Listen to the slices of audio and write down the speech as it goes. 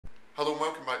Hello and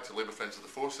welcome back to Labour Friends of the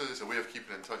Forces, a way of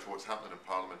keeping in touch with what's happening in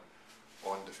Parliament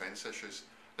on defence issues.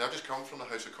 Now, I've just come from the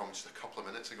House of Commons just a couple of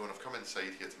minutes ago and I've come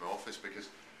inside here to my office because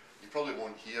you probably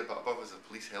won't hear, but above us is a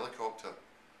police helicopter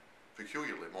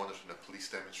peculiarly monitoring a police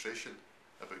demonstration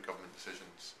about government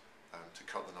decisions to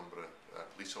cut the number of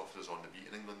police officers on the beat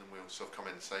in England and Wales. So I've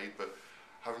come inside, but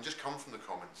having just come from the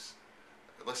Commons,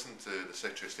 listened to the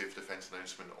Secretary of State for Defence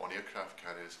announcement on aircraft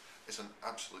carriers, it's an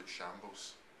absolute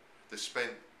shambles. They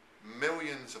spent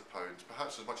millions of pounds,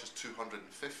 perhaps as much as £250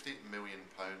 million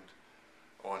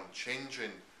on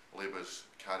changing Labour's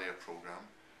carrier programme,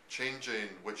 changing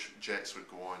which jets would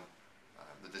go on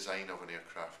the design of an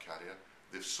aircraft carrier.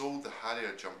 They've sold the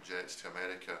Harrier jump jets to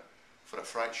America for a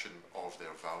fraction of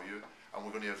their value, and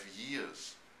we're going to have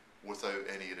years without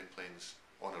any aeroplanes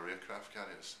on our aircraft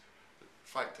carriers. The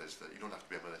fact is that you don't have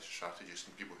to be a military strategist,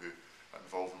 and people who are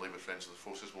involved in Labour Friends of the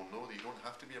Forces will know that you don't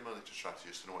have to be a military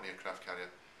strategist to know what an aircraft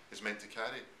carrier is meant to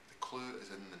carry. The clue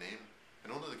is in the name,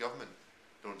 and only the government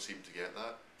don't seem to get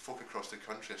that. Folk across the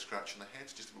country are scratching their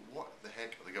heads just about what the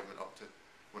heck are the government up to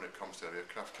when it comes to our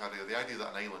aircraft carrier. The idea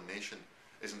that an island nation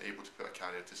isn't able to put a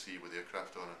carrier to sea with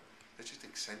aircraft on it, it's just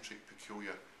eccentric,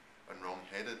 peculiar and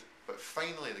wrong-headed. But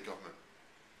finally the government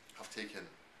have taken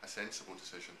a sensible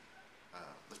decision.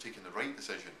 They've taken the right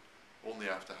decision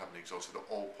only after having exhausted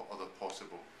all other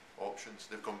possible options.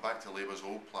 They've gone back to Labour's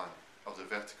old plan of the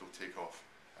vertical takeoff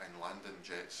and landing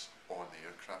jets on the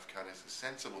aircraft carriers. It's a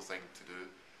sensible thing to do,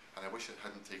 and I wish it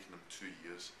hadn't taken them 2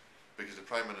 years, because the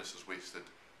Prime Minister's wasted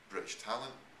British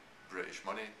talent, British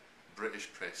money,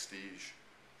 British prestige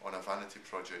on a vanity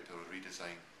project of a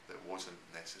redesign that wasn't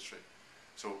necessary.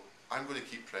 So I'm going to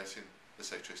keep pressing the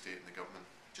Secretary of State and the government.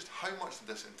 Just how much did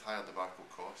this entire debacle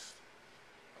cost?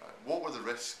 What were the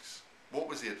risks? What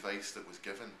was the advice that was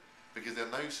given? Because they're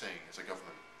now saying, as a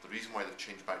government, the reason why they've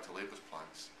changed back to Labour's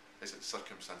plans is that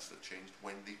circumstances have changed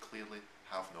when they clearly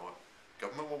have not.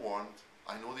 Government were warned.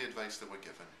 I know the advice that were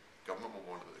given. Government were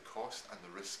warned about the cost and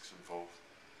the risks involved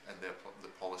in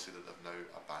the policy that they've now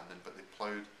abandoned, but they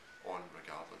ploughed on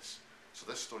regardless. So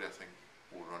this story, I think,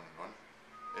 will run and run.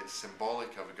 It's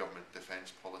symbolic of a government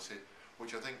defence policy,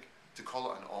 which I think, to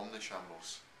call it an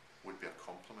omni-shambles would be a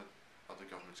compliment of the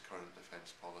government's current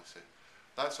defence policy.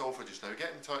 That's all for just now.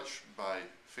 Get in touch by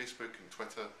Facebook and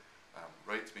Twitter.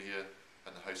 Write to me here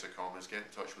in the House of Commons. Get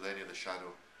in touch with any of the shadow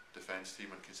defence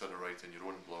team and consider writing your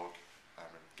own blog. And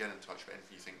get in touch with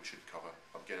anything you think we should cover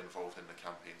or get involved in the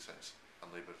campaign since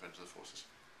and Labour Friends of the Forces.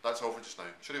 That's all for just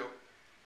now. Cheerio.